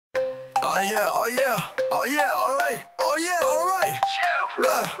Oh yeah, oh yeah, oh yeah, alright, oh yeah, alright.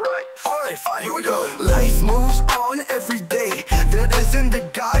 Alright, fine, here we go. Life moves on every day. That isn't the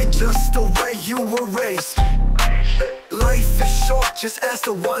guide, just the way you were raised. Life is short, just as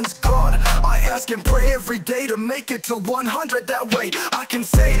the one's gone. I ask and pray every day to make it to 100. That way I can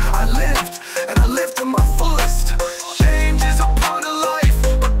say I lived, and I lived to my fullest. Change is a part of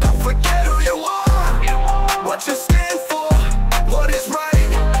life, but don't forget who you are. What you stand for, what is right.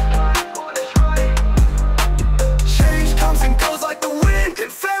 Change comes and goes like the wind,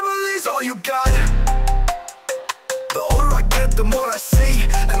 and family's all you got. The older I get, the more I see,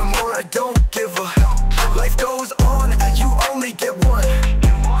 and the more I don't give a. Life goes on and you only get one,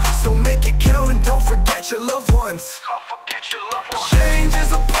 so make it count and don't forget your loved ones. Change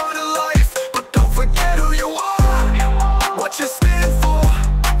is a part of life, but don't forget who you are. What you stand for,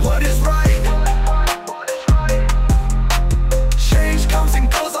 what is right. Change comes and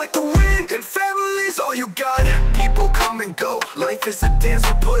goes like the wind, and family's all you got. People come and go, life is a dance,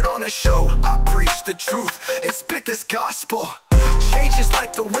 we put on a show. I preach the truth and spit this gospel. Change is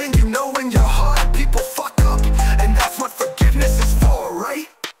like the wind, you know in your heart. People fuck up, and that's what forgiveness is for, right?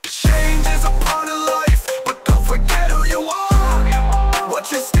 Change is a part of life, but don't forget who you are.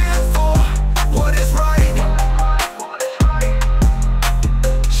 What you stand for, what is right.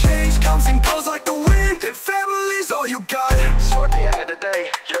 Change comes and goes like the wind, and family's all you got. So at the end of the day,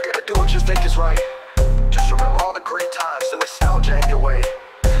 you're gonna do what you think is right.